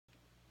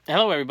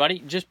Hello everybody.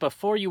 Just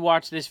before you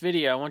watch this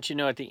video, I want you to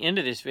know at the end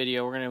of this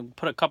video we're going to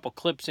put a couple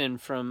clips in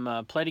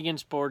from Play It Again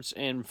Sports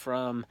and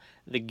from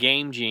the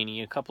Game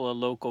Jenie, a couple of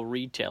local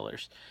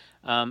retailers.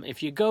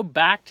 If you go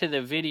back to the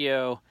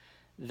video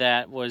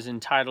that was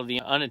entitled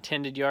The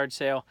Unattended Yard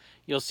Sale,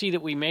 you'll see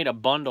that we made a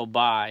bundle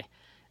buy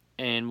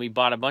and we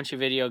bought a bunch of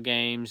video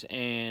games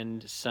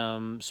and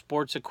some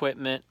sports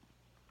equipment,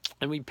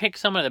 and we picked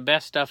some of the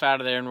best stuff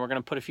out of there, and we're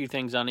going to put a few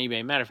things on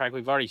eBay. Matter of fact,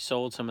 we've already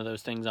sold some of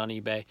those things on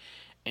eBay,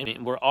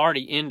 and we're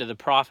already into the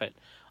profit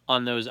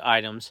on those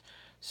items.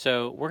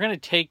 So we're going to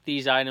take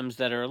these items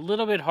that are a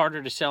little bit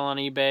harder to sell on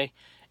eBay,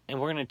 and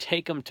we're going to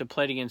take them to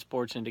Play It Again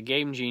Sports and to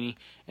Game Jenie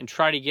and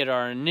try to get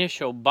our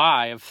initial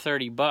buy of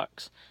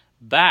 $30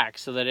 back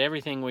so that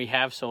everything we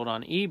have sold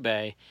on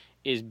eBay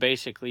is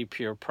basically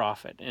pure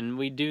profit. And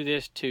we do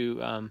this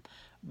to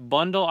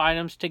bundle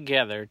items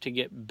together to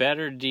get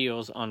better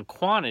deals on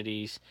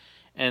quantities,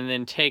 and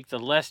then take the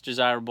less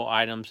desirable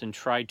items and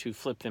try to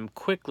flip them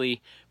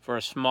quickly for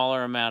a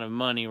smaller amount of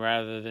money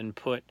rather than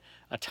put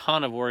a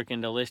ton of work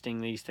into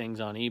listing these things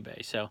on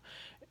eBay. So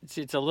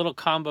it's a little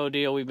combo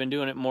deal. We've been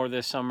doing it more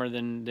this summer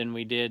than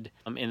we did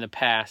in the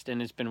past,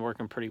 and it's been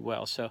working pretty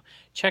well. So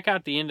check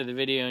out the end of the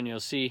video and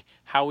you'll see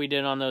how we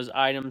did on those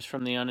items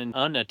from the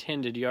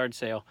unattended yard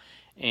sale,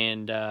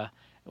 and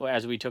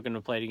as we took them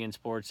to Play It Again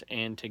Sports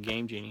and to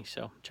Game Jenie.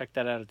 So check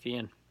that out at the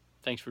end.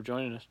 Thanks for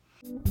joining us.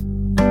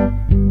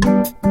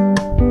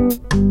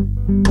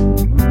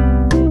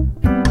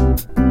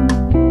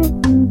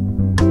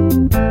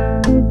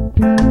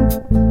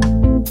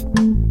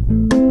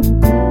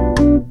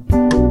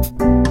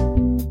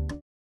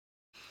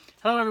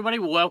 Hello everybody,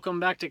 welcome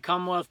back to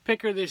Commonwealth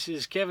Picker. This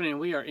is Kevin and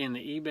we are in the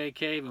eBay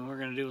cave and we're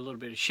going to do a little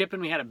bit of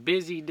shipping. We had a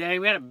busy day.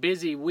 We had a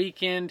busy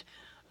weekend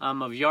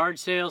of yard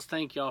sales.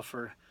 Thank y'all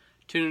for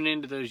tuning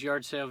into those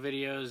yard sale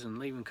videos and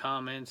leaving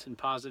comments and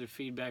positive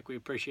feedback. We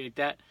appreciate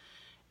that.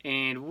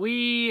 And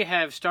we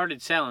have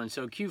started selling.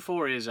 So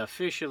Q4 is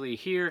officially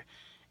here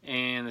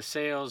and the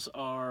sales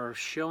are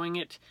showing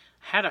it.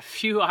 Had a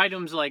few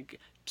items,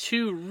 like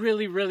two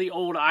really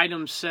old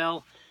items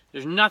sell.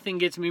 There's nothing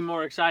gets me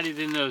more excited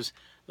than those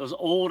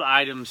old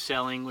items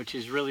selling, which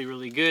is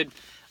really good.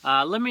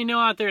 Let me know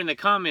out there in the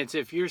comments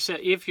if you're a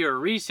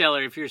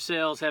reseller, if your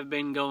sales have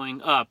been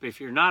going up. If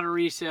you're not a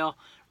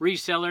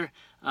reseller,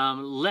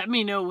 let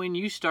me know when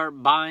you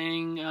start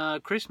buying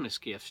Christmas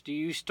gifts. Do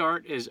you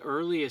start as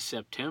early as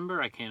September?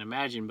 I can't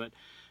imagine, but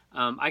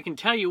I can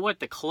tell you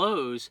what, the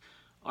clothes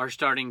are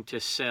starting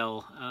to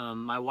sell.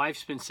 My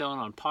wife's been selling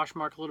on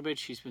Poshmark a little bit.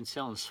 She's been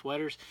selling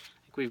sweaters. I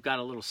think we've got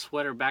a little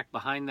sweater back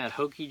behind that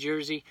Hokie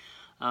jersey.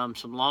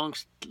 Some long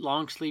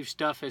sleeve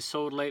stuff has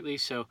sold lately.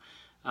 So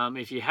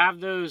if you have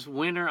those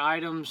winter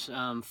items,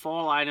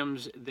 fall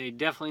items, they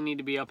definitely need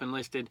to be up and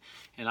listed.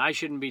 And I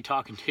shouldn't be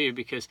talking to you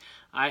because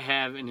I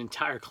have an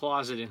entire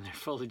closet in there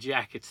full of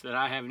jackets that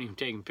I haven't even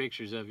taken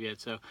pictures of yet.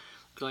 So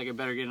looks like I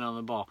better get on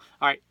the ball.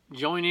 All right,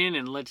 join in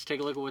and let's take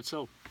a look at what's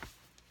sold.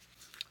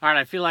 All right,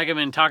 I feel like I've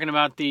been talking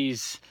about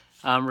these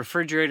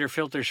refrigerator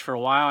filters for a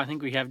while. I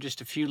think we have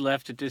just a few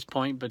left at this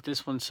point, but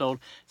this one sold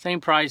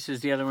same price as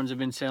the other ones have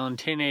been selling,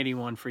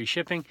 $10.81 free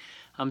shipping.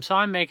 So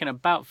I'm making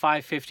about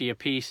 $5.50 a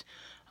piece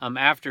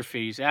after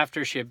fees,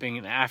 after shipping,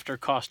 and after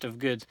cost of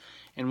goods,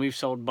 and we've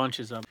sold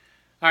bunches of them.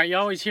 All right, you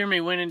always hear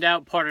me, when in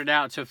doubt, part it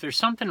out. So if there's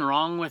something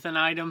wrong with an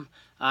item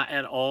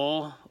at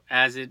all,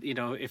 as it,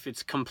 if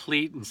it's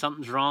complete and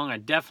something's wrong, I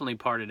definitely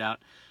part it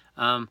out.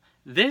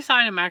 This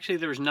item, actually,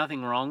 there was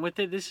nothing wrong with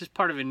it. This is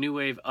part of a New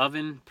Wave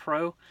Oven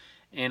Pro,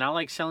 and I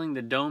like selling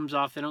the domes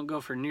off. They don't go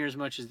for near as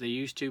much as they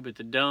used to, but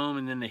the dome,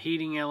 and then the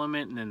heating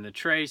element, and then the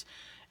trays,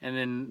 and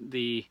then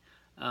the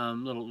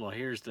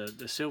here's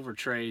the silver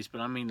trays, but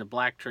I mean the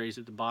black trays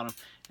at the bottom.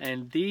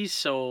 And these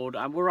sold,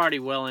 we're already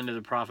well into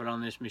the profit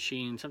on this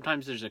machine.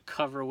 Sometimes there's a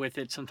cover with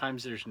it,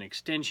 sometimes there's an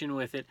extension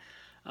with it.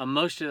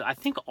 I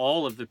think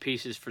all of the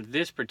pieces for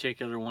this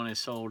particular one is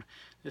sold.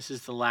 This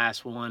is the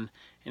last one,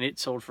 and it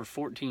sold for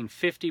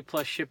 $14.50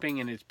 plus shipping,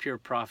 and it's pure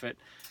profit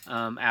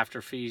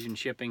after fees and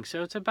shipping.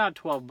 So it's about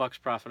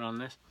 $12 profit on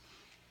this.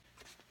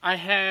 I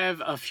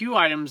have a few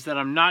items that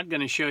I'm not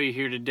going to show you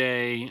here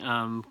today.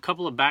 A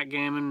couple of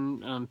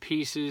backgammon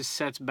pieces,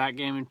 sets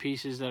backgammon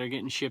pieces that are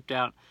getting shipped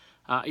out.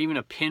 Even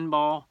a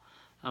pinball.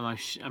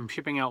 I'm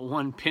shipping out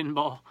one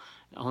pinball,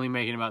 only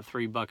making about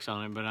 $3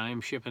 on it, but I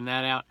am shipping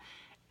that out.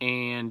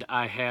 And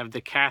I have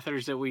the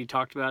catheters that we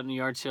talked about in the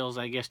yard sales,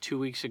 I guess 2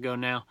 weeks ago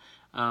now.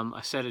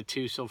 A set of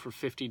two sold for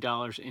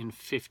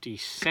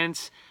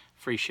 $50.50,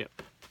 free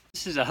ship.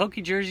 This is a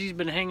Hokie jersey. It's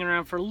been hanging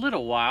around for a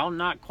little while,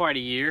 not quite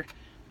a year,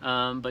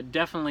 but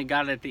definitely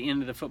got it at the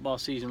end of the football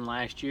season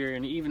last year.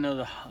 And even though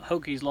the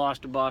Hokies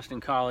lost to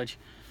Boston College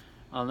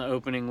on the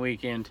opening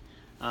weekend,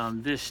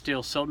 this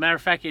still sold. Matter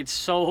of fact, it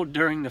sold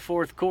during the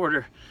fourth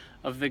quarter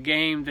of the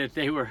game that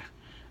they were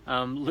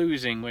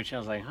losing, which I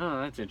was like,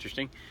 huh, that's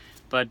interesting.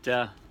 But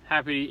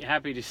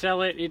happy to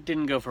sell it. It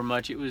didn't go for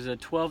much. It was a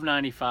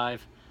 $12.95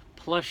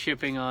 plus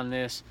shipping on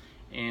this,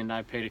 and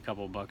I paid a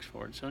couple bucks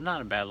for it. So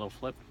not a bad little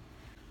flip.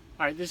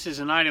 All right, this is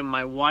an item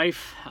my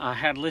wife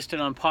had listed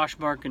on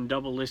Poshmark and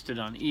double listed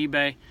on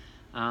eBay.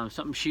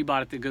 Something she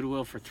bought at the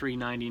Goodwill for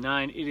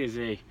 $3.99. It is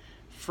a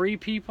Free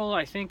People,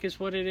 I think is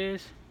what it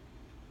is.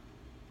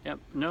 Yep,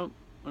 nope,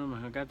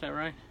 I got that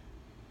right?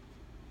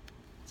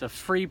 It's a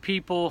Free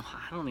People,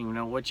 I don't even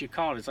know what you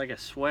call it. It's like a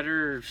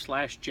sweater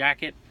slash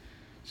jacket.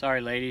 Sorry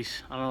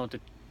ladies, I don't know what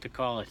to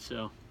call it,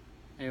 so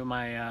maybe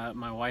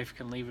my wife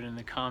can leave it in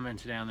the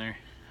comments down there.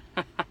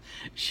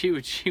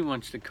 She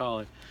wants to call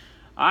it.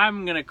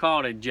 I'm gonna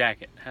call it a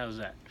jacket. How's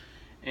that?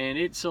 And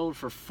it sold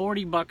for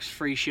 40 bucks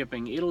free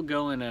shipping. It'll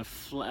go in a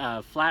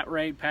flat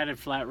rate, padded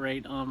flat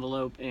rate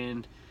envelope,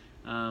 and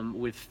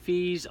with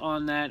fees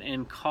on that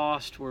and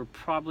cost, we're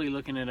probably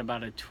looking at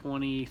about a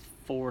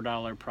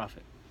 $24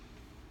 profit.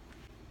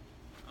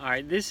 All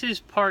right, this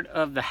is part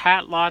of the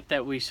hat lot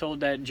that we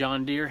sold that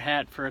John Deere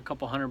hat for a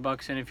couple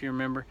 $100 in, if you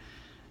remember.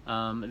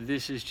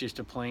 This is just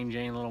a plain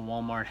Jane little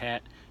Walmart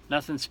hat.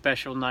 Nothing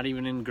special, not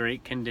even in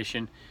great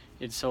condition.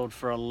 It sold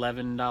for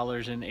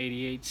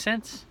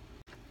 $11.88.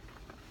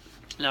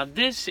 Now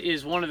this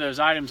is one of those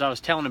items I was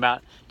telling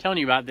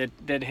you about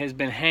that has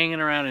been hanging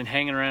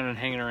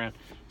around.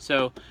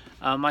 So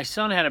my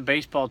son had a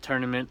baseball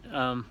tournament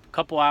a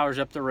couple hours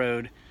up the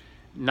road,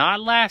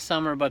 not last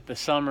summer, but the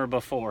summer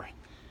before.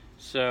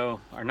 So,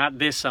 or not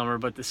this summer,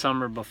 but the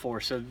summer before.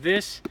 So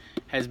this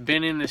has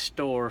been in the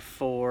store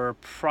for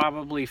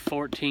probably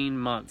 14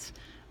 months.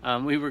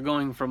 We were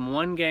going from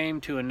one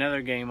game to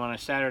another game on a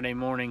Saturday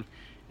morning,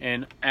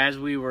 and as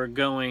we were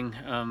going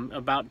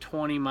about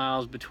 20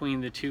 miles between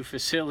the two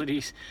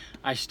facilities,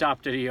 I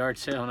stopped at a yard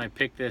sale and I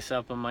picked this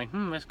up. I'm like,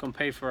 that's gonna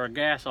pay for our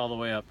gas all the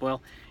way up.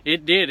 Well,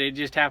 it did. It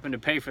just happened to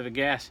pay for the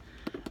gas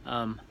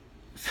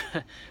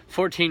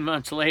 14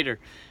 months later.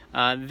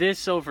 This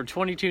sold for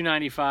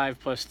 $22.95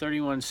 plus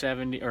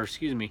 $31.70, or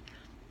excuse me,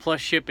 plus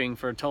shipping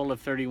for a total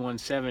of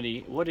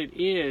 $31.70. What it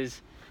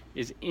is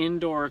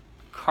indoor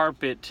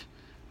carpet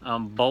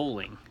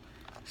bowling.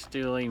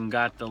 Still even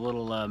got the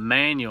little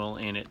manual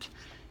in it,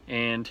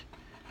 and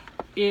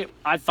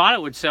I thought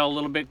it would sell a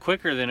little bit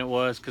quicker than it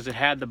was because it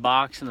had the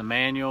box and the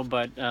manual,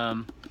 but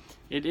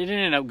it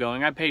ended up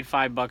going. I paid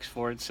 $5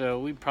 for it, so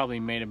we probably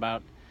made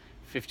about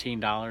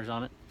 $15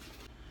 on it.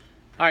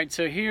 All right,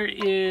 so here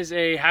is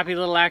a Happy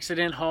Little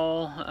Accident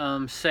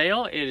haul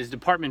sale. It is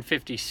Department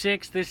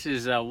 56. This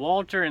is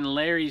Walter and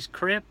Larry's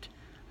Crypt.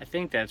 I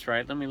think that's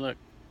right. Let me look.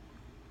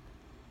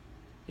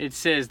 It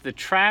says the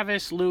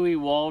Travis, Louis,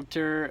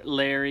 Walter,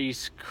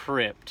 Larry's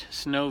Crypt,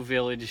 Snow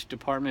Village,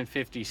 Department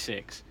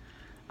 56.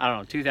 I don't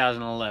know,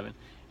 2011. At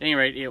any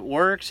rate, it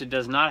works. It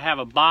does not have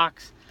a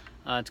box.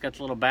 It's got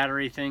the little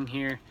battery thing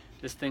here.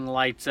 This thing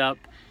lights up,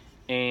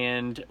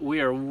 and we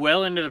are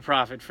well into the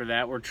profit for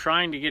that. We're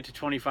trying to get to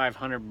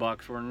 2,500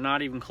 bucks. We're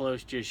not even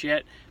close just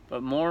yet,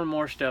 but more and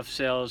more stuff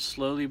sells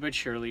slowly but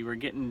surely. We're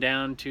getting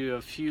down to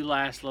a few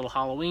last little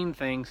Halloween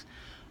things,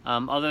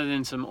 other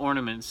than some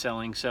ornaments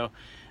selling. So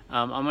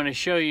I'm going to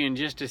show you in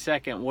just a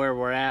second where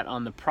we're at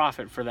on the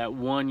profit for that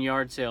one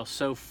yard sale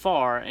so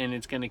far, and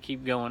it's going to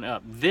keep going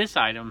up. This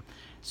item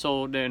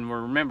sold, and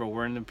remember,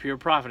 we're in the pure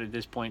profit at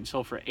this point,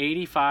 sold for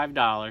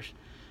 $85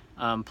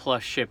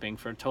 plus shipping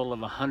for a total of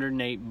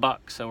 108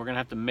 bucks. So we're going to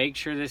have to make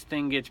sure this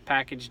thing gets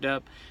packaged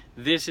up.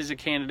 This is a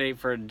candidate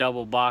for a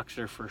double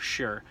boxer for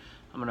sure.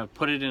 I'm going to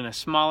put it in a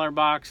smaller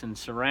box and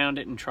surround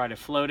it and try to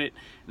float it,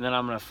 and then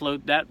I'm going to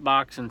float that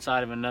box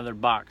inside of another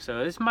box.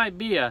 So this might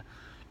be a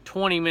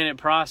 20-minute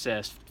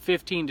process,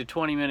 15 to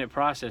 20-minute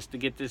process to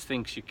get this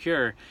thing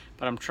secure,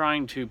 but I'm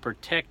trying to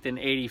protect an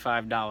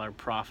 $85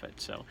 profit.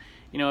 So,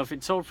 you know, if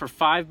it sold for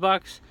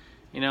 $5,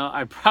 you know,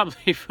 I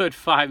probably put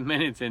 5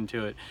 minutes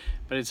into it,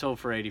 but it sold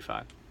for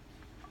 $85.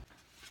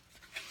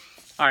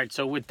 All right,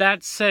 so with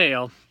that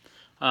sale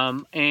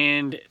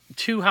and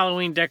 2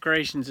 Halloween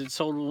decorations that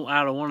sold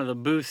out of one of the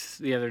booths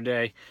the other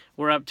day,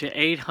 we're up to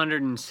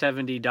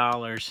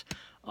 $870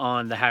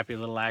 on the Happy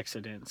Little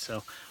Accident.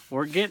 So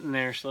we're getting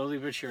there slowly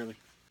but surely.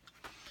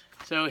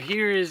 So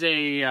here is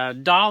a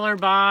dollar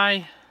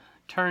buy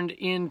turned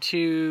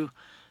into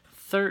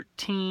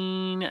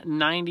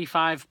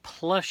 $13.95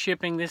 plus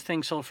shipping. This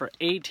thing sold for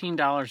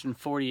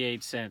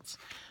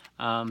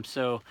 $18.48.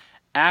 So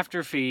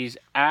after fees,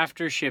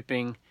 after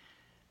shipping,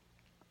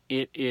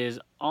 it is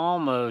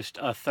almost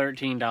a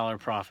 $13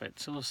 profit.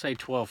 So let's say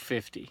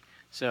 $12.50.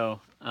 So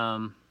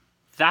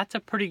that's a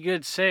pretty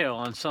good sale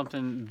on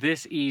something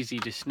this easy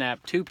to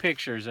snap 2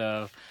 pictures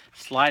of,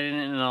 slide it in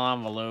an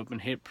envelope,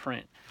 and hit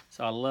print.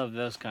 So I love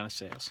those kind of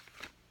sales.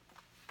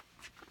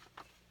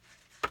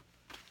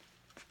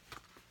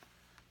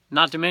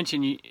 Not to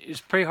mention,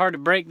 it's pretty hard to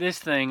break this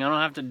thing. I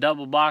don't have to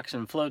double box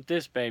and float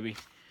this baby.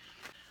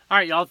 All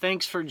right, y'all,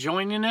 thanks for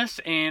joining us.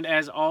 And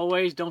as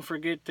always, don't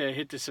forget to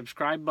hit the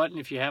subscribe button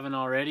if you haven't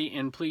already.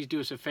 And please do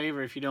us a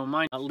favor, if you don't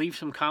mind, leave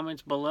some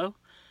comments below.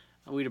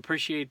 We'd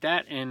appreciate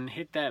that, and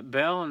hit that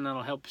bell, and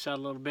that'll help us out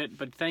a little bit.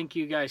 But thank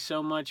you guys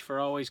so much for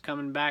always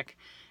coming back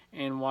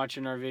and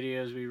watching our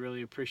videos. We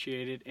really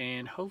appreciate it,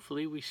 and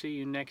hopefully we see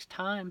you next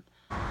time.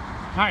 All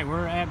right,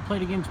 we're at Play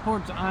It Again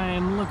Sports. I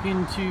am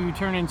looking to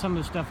turn in some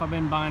of the stuff I've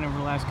been buying over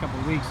the last couple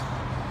of weeks.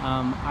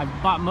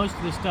 I've bought most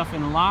of this stuff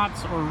in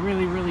lots or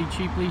really, really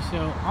cheaply,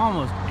 so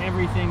almost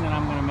everything that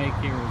I'm going to make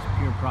here is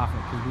pure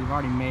profit because we've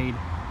already made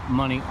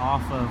money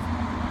off of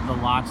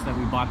the lots that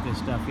we bought this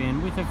stuff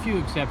in, with a few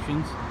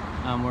exceptions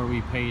where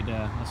we paid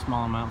a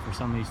small amount for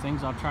some of these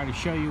things. I'll try to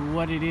show you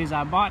what it is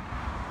I bought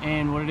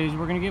and what it is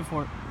we're going to get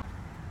for it.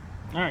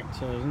 Alright,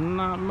 so it's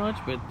not much,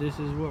 but this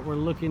is what we're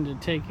looking to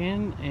take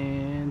in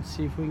and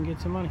see if we can get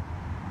some money.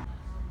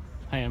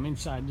 Hey, I'm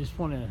inside. Just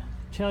want to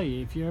tell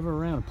you, if you're ever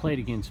around a Play It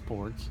Again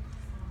Sports,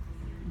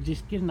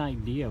 just get an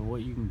idea of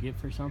what you can get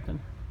for something.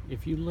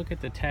 If you look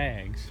at the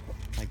tags,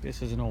 like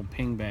this is an old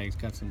ping bag, it's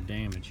got some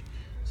damage.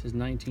 It says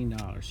 $19,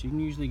 so you can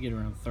usually get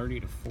around 30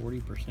 to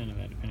 40% of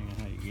that depending on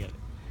how you get it.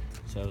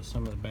 So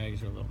some of the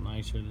bags are a little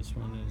nicer. This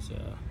one is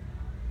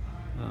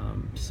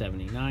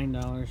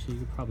 $79, so you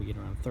could probably get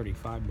around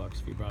 35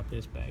 bucks if you brought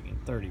this bag in,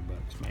 30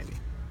 bucks maybe.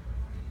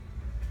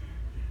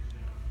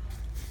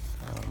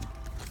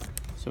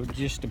 So it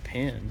just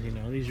depends, you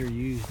know, these are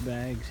used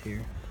bags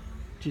here.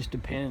 Just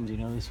depends, you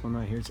know, this one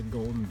right here, it's a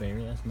Golden Bear.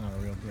 That's not a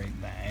real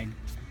great bag.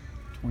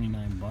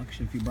 29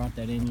 bucks. If you brought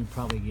that in, you'd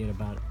probably get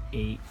about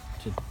 $8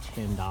 to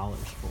 $10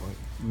 for it.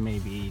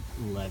 Maybe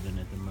 11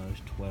 at the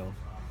most, 12.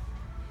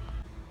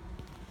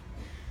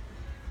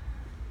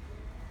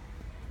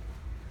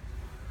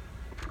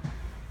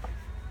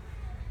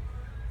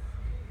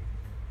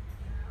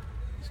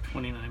 It's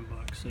 29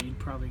 bucks, so you'd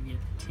probably get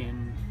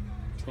 10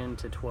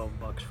 to 12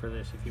 bucks for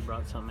this if you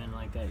brought something in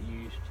like that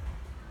used.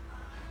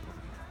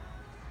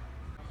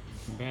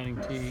 Batting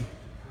tee,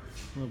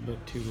 a little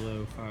bit too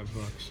low, 5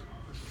 bucks.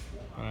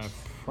 But I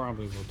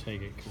probably will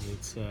take it because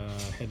it's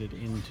headed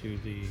into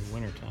the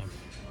winter time.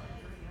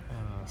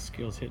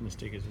 Skills hitting the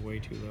stick is way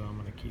too low. I'm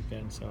going to keep that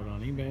and sell it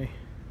on eBay.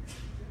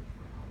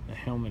 The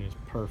helmet is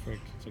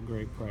perfect. It's a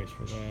great price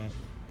for that.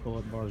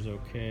 Pull-up bar's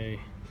okay.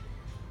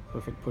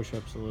 Perfect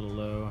push-up's a little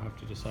low. I have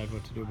to decide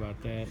what to do about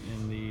that.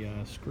 And the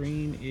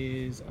screen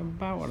is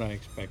about what I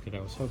expected. I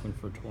was hoping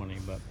for 20,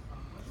 but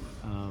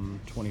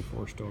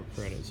 24 store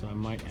credit. So I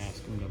might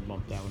ask them to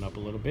bump that one up a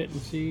little bit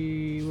and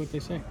see what they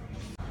say.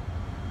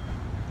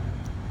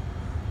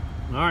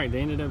 All right,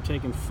 they ended up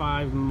taking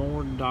 $5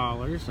 more,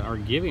 or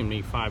giving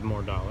me $5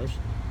 more,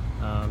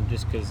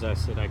 just because I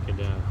said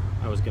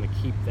I was gonna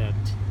keep that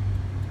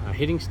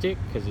hitting stick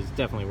because it's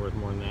definitely worth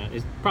more than that.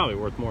 It's probably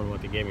worth more than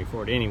what they gave me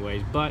for it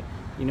anyways, but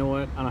you know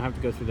what? I don't have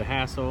to go through the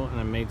hassle, and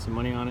I made some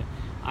money on it.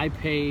 I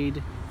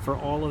paid for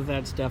all of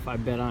that stuff. I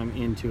bet I'm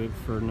into it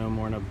for no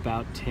more than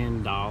about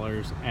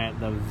 $10 at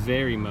the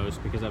very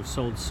most, because I've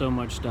sold so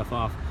much stuff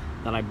off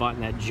that I bought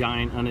in that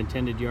giant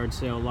unattended yard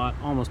sale lot.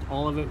 Almost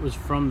all of it was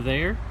from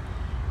there,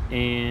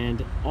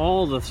 and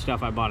all the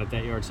stuff I bought at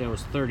that yard sale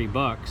was 30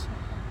 bucks.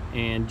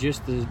 And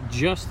just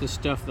the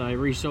stuff that I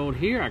resold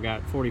here, I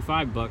got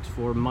 45 bucks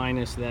for,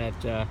 minus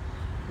that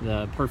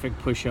the perfect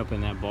push-up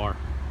in that bar.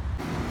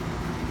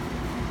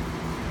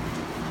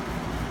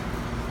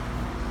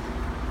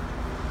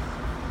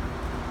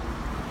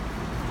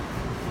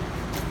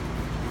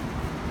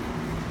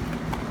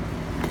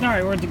 All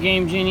right, we're at the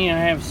Game Genie. I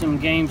have some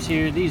games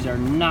here. These are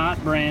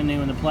not brand new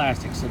in the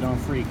plastic, so don't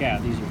freak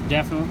out. These are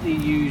definitely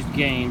used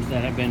games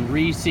that have been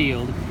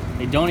resealed.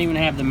 They don't even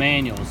have the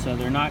manuals, so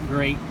they're not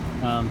great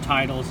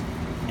titles,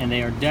 and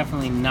they are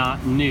definitely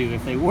not new.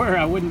 If they were,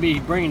 I wouldn't be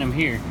bringing them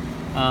here.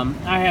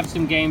 I have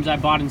some games I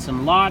bought in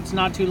some lots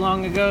not too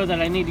long ago that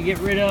I need to get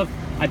rid of.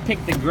 I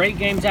picked the great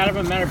games out of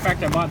them. Matter of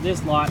fact, I bought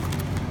this lot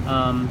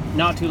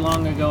not too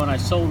long ago, and I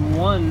sold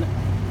one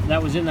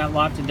that was in that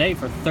lot today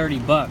for 30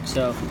 bucks.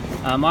 So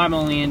I'm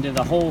only into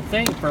the whole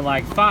thing for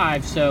like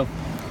 5. So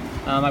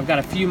I've got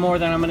a few more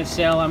that I'm going to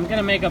sell. I'm going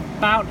to make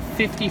about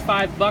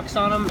 55 bucks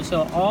on them.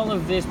 So all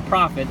of this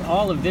profit,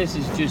 all of this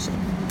is just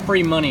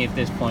free money at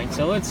this point.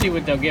 So let's see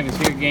what they'll give us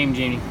here at Game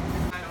Genie.